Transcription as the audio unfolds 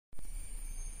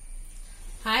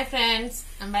Hi friends,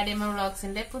 അമ്പാടിയമ്മ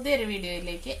വ്ളോഗ്സിന്റെ പുതിയൊരു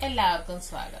വീഡിയോയിലേക്ക് എല്ലാവർക്കും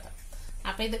സ്വാഗതം.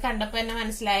 അപ്പോൾ ഇത് കണ്ടപ്പോൾ തന്നെ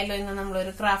മനസ്സിലായല്ലോ ഇന്ന് നമ്മൾ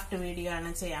ഒരു ക്രാഫ്റ്റ് വീഡിയോ ആണ്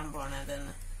ചെയ്യാൻ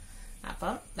പോണതെന്ന്.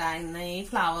 അപ്പം ഇന്ന് ഈ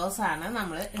ഫ്ലവേഴ്സ് ആണ്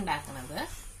നമ്മൾ ഉണ്ടാക്കുന്നത്.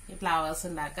 ഈ ഫ്ലവേഴ്സ്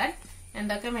ഉണ്ടാക്കാൻ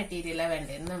എന്തൊക്കെ മെറ്റീരിയലാ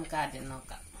വേണ്ടതെന്ന് നമുക്ക് ആദ്യം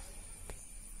നോക്കാം.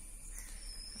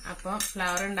 അപ്പോൾ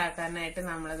ഫ്ലവർ ഉണ്ടാക്കാനായിട്ട്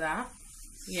നമ്മൾ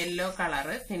യെല്ലോ കളർ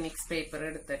ഫിനിക്സ് പേപ്പർ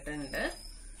എടുത്തിട്ടുണ്ട്.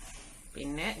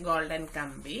 പിന്നെ ഗോൾഡൻ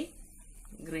കമ്പി,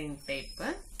 ഗ്രീൻ ടേപ്പ്,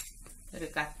 ഒരു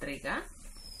കത്രിക,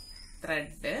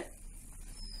 ത്രെഡ്,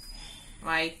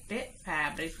 വൈറ്റ്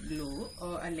ഫാബ്രിക് ഗ്ലൂ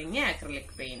അല്ലെങ്കിൽ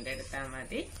ആക്രിലിക് പെയിന്റ് എടുത്താൽ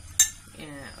മതി,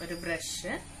 ഒരു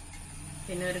ബ്രഷ്,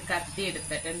 പിന്നെ ഒരു കത്തി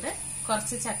എടുത്തിട്ടുണ്ട്,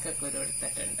 കുറച്ച് ചക്കക്കുരു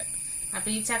എടുത്തിട്ടുണ്ട്. അപ്പൊ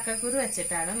ഈ ചക്കക്കുരു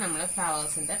വെച്ചിട്ടാണ് നമ്മൾ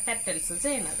ഫ്ലവേഴ്സിന്റെ പെറ്റൽസ്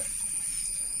ചെയ്യുന്നത്.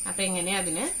 അപ്പൊ എങ്ങനെ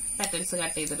അതിന് പെറ്റൽസ്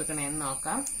കട്ട് ചെയ്തെടുക്കണേന്ന്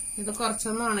നോക്കാം. ഇത്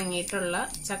കുറച്ചൊന്നും ഉണങ്ങിയിട്ടുള്ള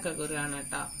ചക്കക്കുരു ആണ്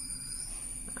കേട്ടോ.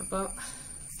 അപ്പൊ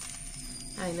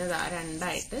അതിന്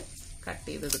രണ്ടായിട്ട് കട്ട്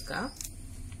ചെയ്തെടുക്കാം.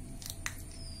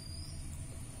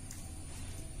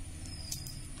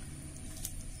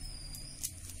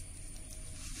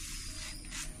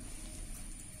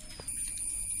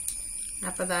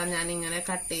 അപ്പൊ ഞാനിങ്ങനെ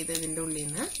കട്ട് ചെയ്ത് ഇതിന്റെ ഉള്ളിൽ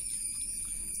നിന്ന്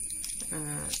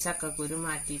ചക്കക്കുരു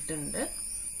മാറ്റിയിട്ടുണ്ട്.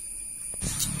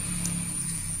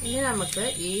 ഇനി നമുക്ക്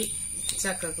ഈ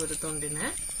ചക്കക്കുരു തുണ്ടിനെ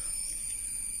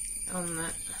ഒന്ന്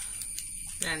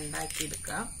രണ്ടാക്കി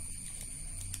എടുക്കാം.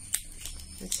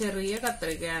 ചെറിയ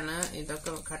കത്രികയാണ്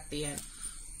ഇതൊക്കെ കട്ട് ചെയ്യാൻ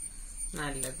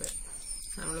നല്ലത്.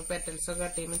 നമ്മൾ പെറ്റൽസ് ഒക്കെ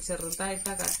കട്ട് ചെയ്യുമ്പോൾ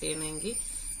ചെറുതായിട്ടാണ് കട്ട് ചെയ്യണമെങ്കിൽ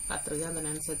കത്രിക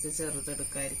അതിനനുസരിച്ച്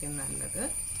ചെറുതെടുക്കായിരിക്കും നല്ലത്.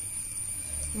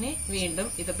 ഇനി വീണ്ടും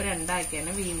ഇതിപ്പോ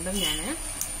രണ്ടാക്കിയാണ് വീണ്ടും ഞാൻ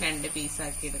 2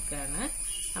 പീസാക്കി എടുക്കുകയാണ്.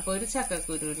 അപ്പൊ ഒരു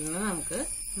ചക്കക്കുരുവിൽ നിന്ന് നമുക്ക്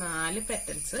 4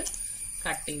 പെറ്റൽസ്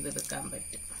കട്ട് ചെയ്തെടുക്കാൻ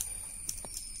പറ്റും.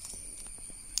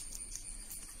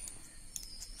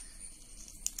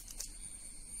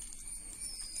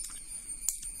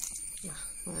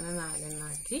 അങ്ങനെ 4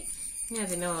 എണ്ണാക്കി ഇനി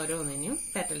അതിനെ ഓരോന്നിനും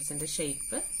പെറ്റൽസിന്റെ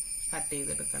ഷേപ്പ് കട്ട്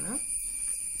ചെയ്തെടുക്കണം.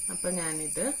 അപ്പൊ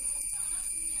ഞാനിത്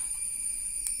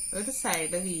ഒരു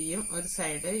സൈഡ് വിയും ഒരു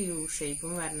സൈഡ് യു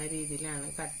ഷേപ്പും വരുന്ന രീതിയിലാണ്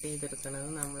കട്ട്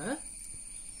ചെയ്തെടുക്കുന്നത് നമ്മള്.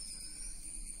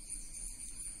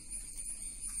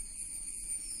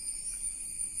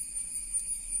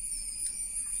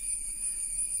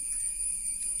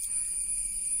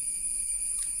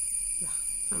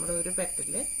 നമ്മുടെ ഒരു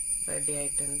പെറ്റല് റെഡി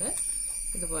ആയിട്ടുണ്ട്.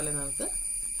 ഇതുപോലെ നമുക്ക്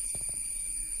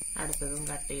അടുത്തതും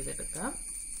കട്ട് ചെയ്തെടുക്കാം.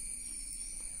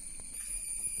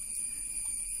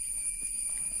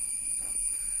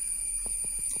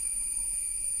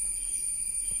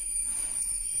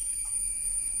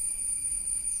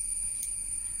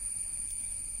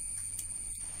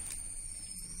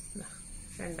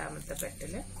 രണ്ടാമത്തെ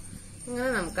പെറ്റല് ഇങ്ങനെ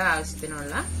നമുക്ക്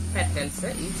ആവശ്യത്തിനുള്ള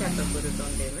പെറ്റൽസ് ഈ ചക്കക്കുരു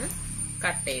തൊണ്ടിന്ന്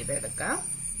കട്ട് ചെയ്തെടുക്കാം.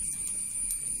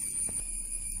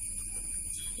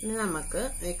 ഇനി നമുക്ക്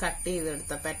ഈ കട്ട്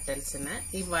ചെയ്തെടുത്ത പെറ്റൽസിന്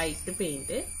ഈ വൈറ്റ്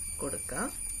പെയിന്റ് കൊടുക്കാം.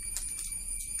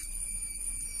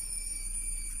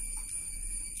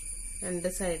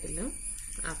 2 സൈഡിലും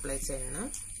അപ്ലൈ ചെയ്യണം.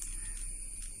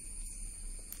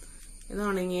 ഇത്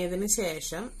ഉണങ്ങിയതിന്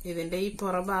ശേഷം ഇതിന്റെ ഈ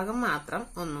പുറഭാഗം മാത്രം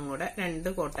ഒന്നും കൂടെ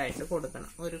 2 കോട്ടായിട്ട്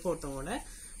കൊടുക്കണം. ഒരു കോട്ടും കൂടെ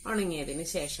ഉണങ്ങിയതിന്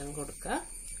ശേഷം കൊടുക്കുക.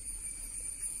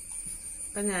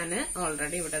 അപ്പൊ ഞാന്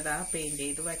ഓൾറെഡി ഇവിടെ പെയിന്റ്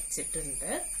ചെയ്ത്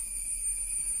വച്ചിട്ടുണ്ട്.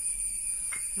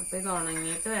 അപ്പൊ ഇത്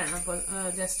ഉണങ്ങിയിട്ട് വേണം. അപ്പൊ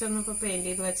ജസ്റ്റ് ഒന്ന് ഇപ്പൊ പെയിന്റ്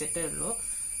ചെയ്ത് വെച്ചിട്ടേ ഉള്ളൂ.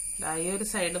 ഈ ഒരു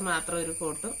സൈഡ് മാത്രം ഒരു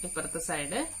കോട്ടും ഇപ്പുറത്തെ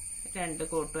സൈഡ് 2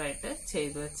 കോട്ടുമായിട്ട്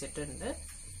ചെയ്ത് വെച്ചിട്ടുണ്ട്.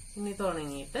 ഇനി ഇത്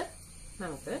ഉണങ്ങിയിട്ട്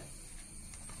നമുക്ക്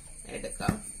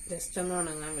എടുക്കാം. ജസ്റ്റ് ഒന്ന്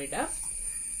ഉണങ്ങാൻ വിടാം.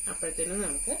 അപ്പോഴത്തേനും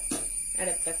നമുക്ക്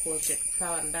അടുത്ത പോർഷൻ,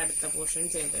 ഫ്ലവറിന്റെ അടുത്ത പോർഷൻ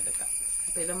ചെയ്തെടുക്കാം.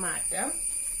 അപ്പൊ ഇത് മാറ്റാം.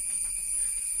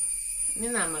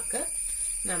 ഇനി നമുക്ക്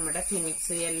നമ്മുടെ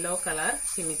phoenix yellow colour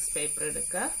phoenix paper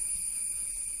എടുക്കാം.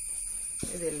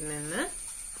 ഇതിൽ നിന്ന്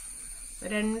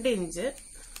 2 ഇഞ്ച്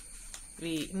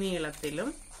നീളത്തിലും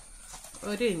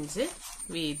 1 ഇഞ്ച്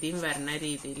വീതിയും വരുന്ന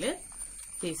രീതിയിൽ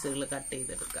പീസുകൾ കട്ട്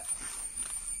ചെയ്തെടുക്കാം.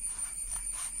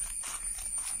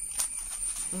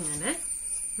 ഇങ്ങനെ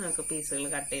നമുക്ക് പീസുകൾ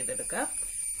കട്ട് ചെയ്തെടുക്കാം.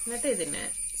 എന്നിട്ട് ഇതിന്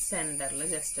സെന്ററിൽ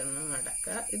ജസ്റ്റ് ഒന്ന്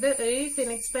മടക്കുക. ഇത് ഈ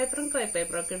ഫിനിക്സ് പേപ്പറും ക്രേ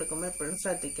പേപ്പറും ഒക്കെ എടുക്കുമ്പോൾ എപ്പോഴും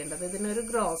ശ്രദ്ധിക്കേണ്ടത് ഇതിനൊരു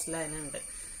ഗ്രോസ് ലൈൻ ഉണ്ട്.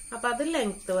 അപ്പൊ അത്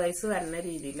ലെങ്ത് വൈസ് വരുന്ന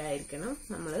രീതിയിലായിരിക്കണം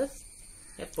നമ്മൾ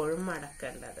എപ്പോഴും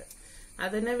മടക്കേണ്ടത്.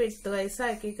 അതിനെ വിഡ്ത് വൈസ്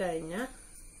ആക്കി കഴിഞ്ഞാൽ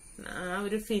ആ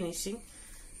ഒരു ഫിനിഷിങ്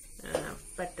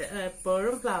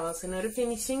എപ്പോഴും ഫ്ലവേഴ്സിന് ഒരു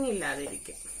ഫിനിഷിങ്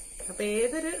ഇല്ലാതിരിക്കും. അപ്പൊ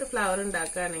ഏതൊരു ഫ്ലവർ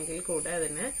ഉണ്ടാക്കുകയാണെങ്കിൽ കൂടെ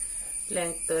അതിന്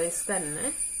ലെങ്ത് വൈസ് തന്നെ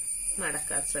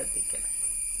മടക്കാൻ ശ്രദ്ധിക്കണം.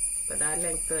 അപ്പൊ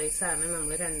ലെങ്ത് വൈസ് ആണ്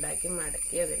നമ്മൾ 2ആക്കി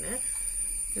മടക്കി അതിന്.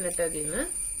 എന്നിട്ട് അതിന്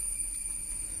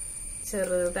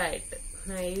ചെറുതായിട്ട്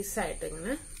നൈസായിട്ട്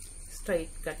ഇങ്ങനെ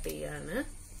സ്ട്രെയിറ്റ് കട്ട് ചെയ്യാണ്.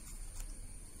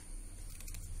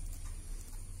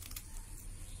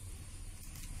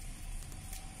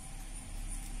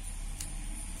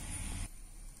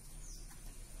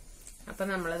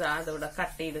 അപ്പൊ നമ്മൾ അതിവിടെ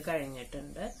കട്ട് ചെയ്ത്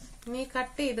കഴിഞ്ഞിട്ടുണ്ട്. ഇനി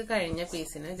കട്ട് ചെയ്ത് കഴിഞ്ഞ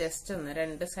പീസിന് ജസ്റ്റ് ഒന്ന്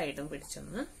 2 സൈഡും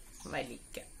പിടിച്ചൊന്ന്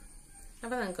വലിക്കാം.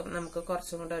 അപ്പൊ നമുക്ക്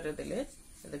കുറച്ചും കൂടെ ഒരു ഇതില്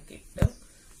ഇത് കിട്ടും.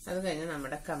 അത് കഴിഞ്ഞ്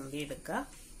നമ്മുടെ കമ്പി എടുക്കുക.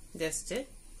 ജസ്റ്റ്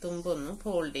തുമ്പൊന്ന്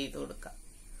ഫോൾഡ് ചെയ്ത് കൊടുക്കാം.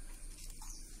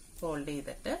 ഫോൾഡ്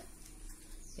ചെയ്തിട്ട്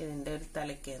ഇതിന്റെ ഒരു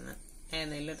തലയ്ക്കുന്ന്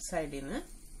ഏതെങ്കിലും ഒരു സൈഡിൽ നിന്ന്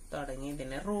തുടങ്ങി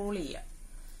ഇതിനെ റോൾ ചെയ്യാം.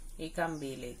 ഈ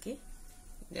കമ്പിയിലേക്ക്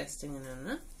ജസ്റ്റ് ഇങ്ങനെ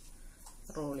ഒന്ന്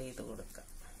റോൾ ചെയ്ത് കൊടുക്കാം.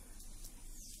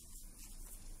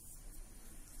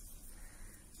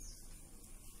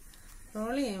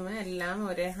 റോൾ ചെയ്യുമ്പോൾ എല്ലാം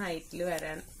ഒരേ ഹൈറ്റിൽ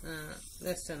വരാൻ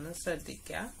ജസ്റ്റ് ഒന്ന്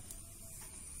ശ്രദ്ധിക്കാം.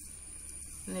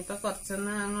 ഇനിയിപ്പോ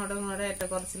കുറച്ചൊന്ന് അങ്ങോട്ടും ഇങ്ങോട്ടും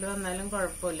ഏറ്റക്കുറച്ചിൽ വന്നാലും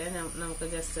കുഴപ്പമില്ല. നമുക്ക്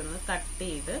ജസ്റ്റ് ഒന്ന് കട്ട്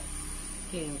ചെയ്ത്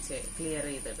ക്ലിയർ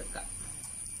ചെയ്തെടുക്കാം.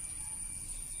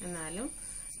 എന്നാലും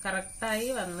കറക്റ്റായി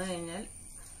വന്നു കഴിഞ്ഞാൽ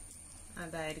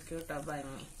അതായിരിക്കും കേട്ടോ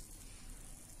ഭംഗി.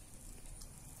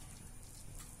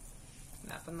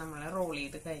 അപ്പം നമ്മൾ റോൾ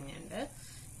ചെയ്ത് കഴിഞ്ഞിട്ടുണ്ട്.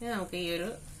 ഇനി നമുക്ക് ഈ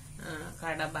ഒരു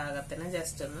കടഭാഗത്തിന്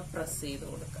ജസ്റ്റ് ഒന്ന് പ്രസ് ചെയ്ത്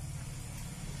കൊടുക്കാം.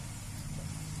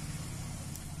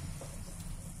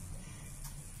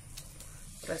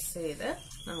 പ്രസ് ചെയ്ത്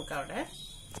നമുക്കവിടെ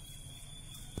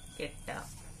കെട്ടാം.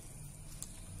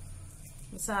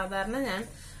 സാധാരണ ഞാൻ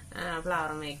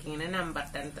ഫ്ലവർ മേക്കിങ്ങിന് നമ്പർ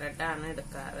 10 ത്രെഡ് ആണ്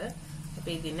എടുക്കാറ്. അപ്പൊ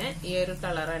ഇതിന് ഈ ഒരു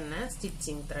കളർ തന്നെ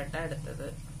സ്റ്റിച്ചിങ് ത്രെഡാണ് എടുത്തത്.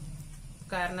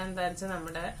 കാരണം എന്താ വെച്ചാൽ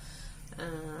നമ്മുടെ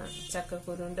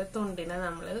ചക്കക്കുരുവിന്റെ തുണ്ടിനെ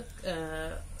നമ്മള്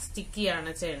സ്റ്റിക്ക്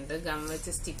ചെയ്യാണ് ചെയ്യേണ്ടത്, ഗം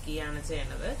വെച്ച് സ്റ്റിക്ക് ചെയ്യാണ്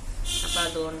ചെയ്യണത്. അപ്പൊ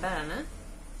അതുകൊണ്ടാണ്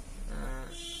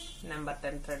നമ്പർ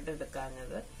 10 ത്രെഡ്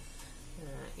എടുക്കാഞ്ഞത്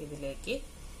ഇതിലേക്ക്.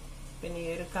 പിന്നെ ഈ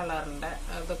ഒരു കളറിന്റെ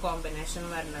അത് കോമ്പിനേഷൻ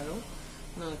വരുന്നതും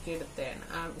നോക്കി എടുത്തതാണ്.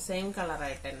 സെയിം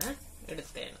കളറായിട്ട് തന്നെ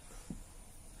എടുത്തതാണ്.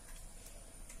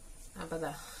 അപ്പൊ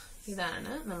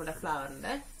ഇതാണ് നമ്മുടെ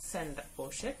ഫ്ലവറിന്റെ സെന്റർ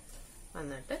പോർഷൻ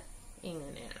വന്നിട്ട്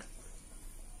ഇങ്ങനെയാണ്.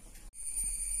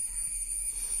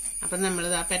 അപ്പൊ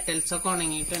നമ്മളിത് ആ പെറ്റൽസ് ഒക്കെ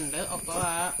ഉണങ്ങിയിട്ടുണ്ട്. അപ്പൊ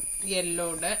ആ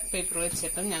യെല്ലോയുടെ പേപ്പർ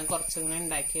വെച്ചിട്ട് ഞാൻ കുറച്ചിങ്ങനെ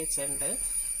ഉണ്ടാക്കി വെച്ചിട്ടുണ്ട്.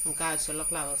 നമുക്ക് ആവശ്യമുള്ള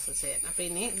ഫ്ലവേഴ്സ് ചെയ്യാൻ. അപ്പൊ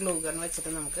ഇനി ഗ്ലൂ ഗൺ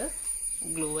വെച്ചിട്ട് നമുക്ക്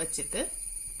ഗ്ലൂ വെച്ചിട്ട്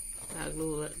ഗ്ലൂ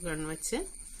ഗൺ വെച്ച്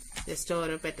ജസ്റ്റ്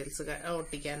ഓരോ പെറ്റൽസ്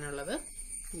ഒട്ടിക്കാനുള്ളത്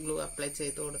ഗ്ലൂ അപ്ലൈ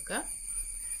ചെയ്ത് കൊടുക്കുക.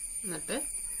 എന്നിട്ട്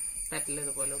പെറ്റൽ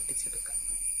ഇതുപോലെ ഒട്ടിച്ചെടുക്കാം.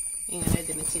 ഇങ്ങനെ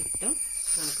ഇതിന് ചുറ്റും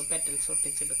നമുക്ക് പെറ്റൽസ്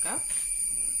ഒട്ടിച്ചെടുക്കാം.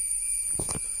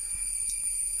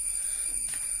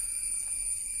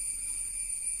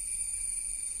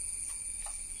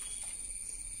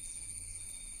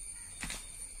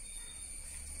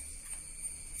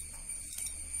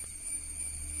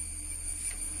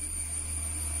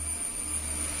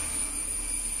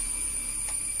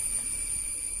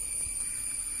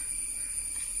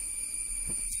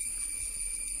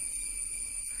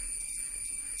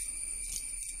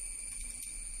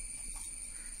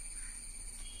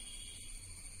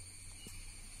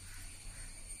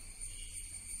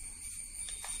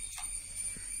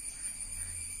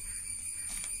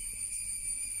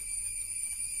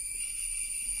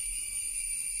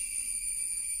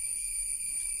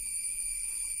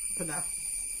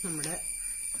 നമ്മുടെ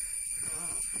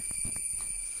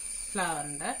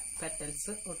ഫ്ലവറിന്റെ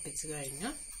പെറ്റൽസ് ഒട്ടിച്ചു കഴിഞ്ഞു.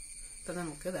 ഇപ്പൊ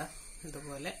നമുക്ക്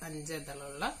ഇതുപോലെ 5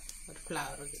 ഇതളുള്ള ഒരു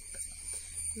ഫ്ലവർ കിട്ടും.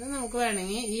 ഇത് നമുക്ക്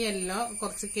വേണമെങ്കിൽ ഈ യെല്ലോ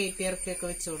കുറച്ച് കേറ്റി ഇറക്കിയൊക്കെ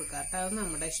വെച്ച് കൊടുക്കാം. അത്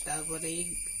നമ്മുടെ ഇഷ്ടം. അതുപോലെ ഈ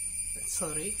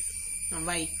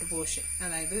വൈറ്റ് പോർഷൻ,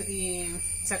 അതായത് ഈ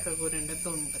ചക്കക്കുരുവിന്റെ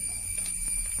തുണ്ട്,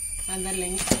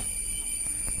 അതല്ലെങ്കിൽ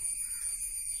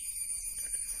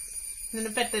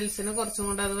ഇതിന്റെ പെറ്റൽസിന് കുറച്ചും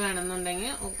കൂടെ അത്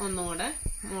വേണമെന്നുണ്ടെങ്കിൽ ഒന്നും കൂടെ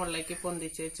മുകളിലേക്ക്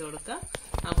പൊന്തിച്ച് വെച്ച് കൊടുക്കുക.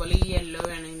 അതുപോലെ ഈ യെല്ലോ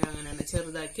വേണമെങ്കിൽ അങ്ങനെ തന്നെ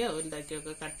ചെറുതാക്കിയോ വലുതാക്കിയോ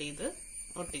ഒക്കെ കട്ട് ചെയ്ത്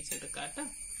ഒട്ടിച്ചെടുക്കാം കേട്ടോ.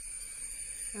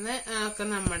 അത് ഒക്കെ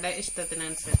നമ്മുടെ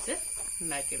ഇഷ്ടത്തിനനുസരിച്ച്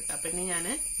ഉണ്ടാക്കിയെടുക്കാം. അപ്പൊ ഇനി ഞാൻ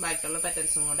ബാക്കിയുള്ള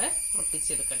പെറ്റൽസും കൂടെ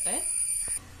ഒട്ടിച്ചെടുക്കട്ടെ.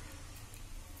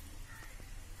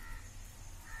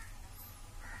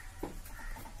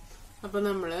 അപ്പൊ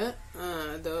നമ്മള്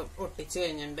ഇത് ഒട്ടിച്ചു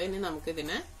കഴിഞ്ഞിട്ടുണ്ട്. ഇനി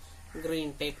നമുക്കിതിനെ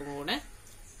ഗ്രീൻ ടേപ്പും കൂടെ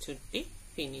ചുറ്റി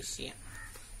ഫിനിഷ് ചെയ്യാം.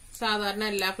 സാധാരണ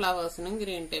എല്ലാ ഫ്ലവേഴ്സിനും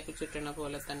ഗ്രീൻ ടേപ്പ് ചുറ്റണ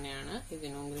പോലെ തന്നെയാണ്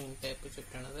ഇതിനും ഗ്രീൻ ടേപ്പ്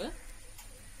ചുറ്റണത്.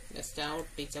 ജസ്റ്റ് ആ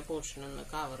ഒട്ടിച്ച പോർഷൻ ഒന്ന്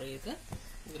കവർ ചെയ്ത്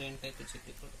ഗ്രീൻ ടേപ്പ്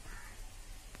ചുറ്റിക്കൊടുക്കും.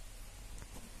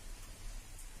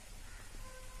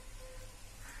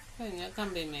 കഴിഞ്ഞാൽ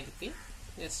കമ്പിമേലേക്ക്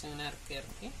ജസ്റ്റ് ഇങ്ങനെ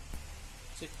ഇറക്കി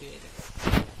ചുറ്റി വരും.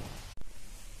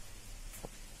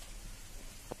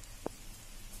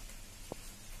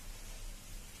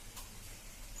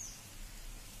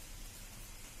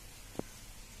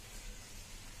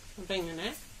 അപ്പൊ ഇങ്ങനെ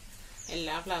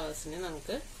എല്ലാ ഫ്ലവേഴ്സിനും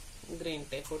നമുക്ക് ഗ്രീൻ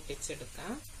ടേപ്പ്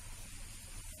ഒട്ടിച്ചെടുക്കാം.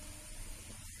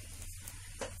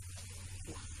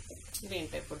 Green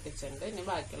tape ഒട്ടിച്ചിട്ടുണ്ട്. ഇനി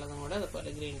ബാക്കിയുള്ളതും കൂടെ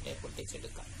അതുപോലെ ഗ്രീൻ ടേപ്പ്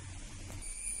ഒട്ടിച്ചെടുക്കാം.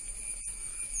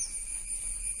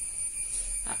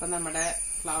 അപ്പൊ നമ്മുടെ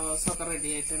ഫ്ലവേഴ്സൊക്കെ റെഡി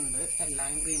ആയിട്ടുണ്ട്.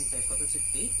 എല്ലാം ഗ്രീൻ ടേപ്പൊക്കെ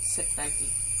ചുറ്റി സെറ്റാക്കി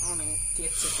ഉണക്കി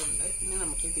വെച്ചിട്ടുണ്ട്. ഇനി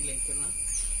നമുക്ക് ഇതിലേക്കൊന്ന്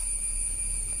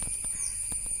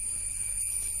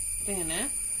ഇങ്ങനെ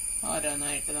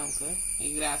ഓരോന്നായിട്ട് നമുക്ക് ഈ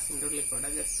ഗ്രാസിന്റെ ഉള്ളിൽ കൂടെ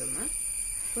ജസ്റ്റ് ഒന്ന്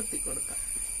കുത്തിക്കൊടുക്കാം.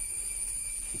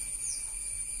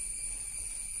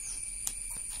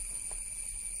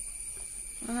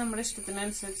 നമ്മുടെ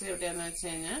ഇഷ്ടത്തിനനുസരിച്ച് എവിടെയാന്ന് വെച്ച്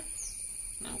കഴിഞ്ഞാൽ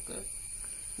നമുക്ക്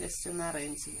ജസ്റ്റ് ഒന്ന്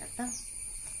അറേഞ്ച് ചെയ്യാം കേട്ടോ.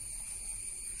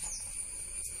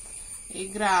 ഈ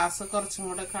ഗ്രാസ് കുറച്ചും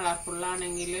കൂടെ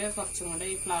കളർഫുള്ളാണെങ്കിൽ കുറച്ചും കൂടെ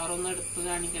ഈ ഫ്ലവർ ഒന്ന് എടുത്ത്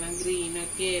കാണിക്കണം.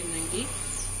 ഗ്രീനൊക്കെ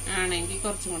ആണെങ്കിൽ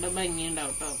കുറച്ചും കൂടെ ഭംഗി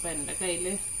ഉണ്ടാവും കേട്ടോ. അപ്പൊ എന്റെ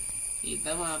കയ്യില്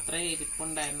ഇത് മാത്രമേ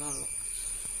ഇരിപ്പുണ്ടായിരുന്നുള്ളൂ.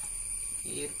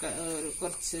 ഈ ഒരു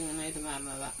കുറച്ച് ഇങ്ങനെ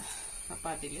ഇരുന്നായിരുന്നതാ. അപ്പൊ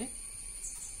അതില്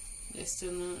ജസ്റ്റ്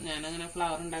ഒന്ന് ഞാനങ്ങനെ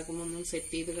ഫ്ലവർ ഉണ്ടാക്കുമ്പോ ഒന്നും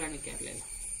സെറ്റ് ചെയ്ത് കാണിക്കാറില്ലല്ലോ.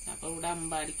 അപ്പൊ ഇവിടെ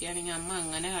അമ്പാടിക്കാണെങ്കിൽ അമ്മ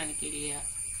അങ്ങനെ കാണിക്കില്ല,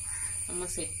 അമ്മ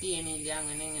സെറ്റ് ചെയ്യണില്ല,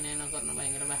 അങ്ങനെ എങ്ങനെയാന്നൊക്കെ പറഞ്ഞ്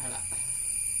ഭയങ്കര ബഹള.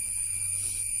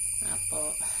 അപ്പൊ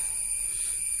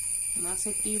എന്നാ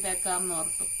സെറ്റ് ചെയ്തേക്കാന്ന്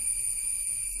ഓർത്തു.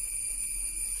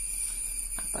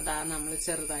 അപ്പൊ അതാ നമ്മള്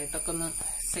ചെറുതായിട്ടൊക്കെ ഒന്ന്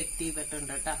സെറ്റ്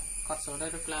ചെയ്തിട്ടുണ്ട് കേട്ടോ. കുറച്ചുകൂടെ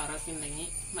ഒരു ഫ്ലവറൊക്കെ ഉണ്ടെങ്കിൽ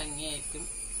ഭംഗിയായിരിക്കും.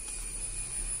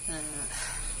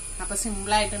 അപ്പൊ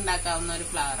സിമ്പിളായിട്ട് ഉണ്ടാക്കാവുന്ന ഒരു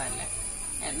ഫ്ലവർ അല്ലേ,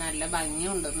 നല്ല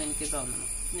ഭംഗിയുണ്ടെന്ന് എനിക്ക് തോന്നുന്നു.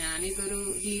 ഞാനിതൊരു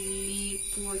ലില്ലി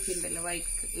പൂവൊക്കെ ഉണ്ടല്ലോ,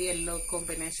 വൈറ്റ് യെല്ലോ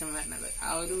കോമ്പിനേഷൻ വരുന്നത്, ആ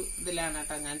ഒരു ഇതിലാണ്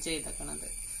കേട്ടോ ഞാൻ ചെയ്തേക്കണത്.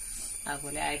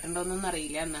 അതുപോലെ ആയിട്ടുണ്ടോന്നൊന്നും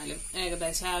അറിയില്ല, എന്നാലും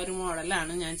ഏകദേശം ആ ഒരു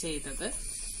മോഡലാണ് ഞാൻ ചെയ്തത്.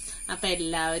 അപ്പൊ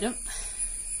എല്ലാവരും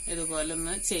ഇതുപോലെ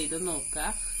ഒന്ന് ചെയ്ത് നോക്കുക.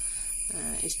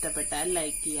 ഇഷ്ടപ്പെട്ടാൽ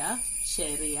ലൈക്ക് ചെയ്യുക,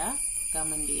 ഷെയർ ചെയ്യുക,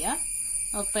 കമന്റ് ചെയ്യുക.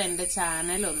 ഒപ്പം എന്റെ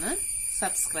ചാനൽ ഒന്ന്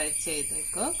സബ്സ്ക്രൈബ്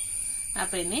ചെയ്തേക്കോ.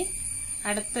 അപ്പൊ ഇനി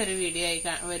അടുത്തൊരു വീഡിയോ ആയി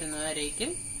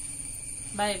വരുന്നവരേക്കും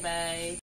ബൈ ബൈ.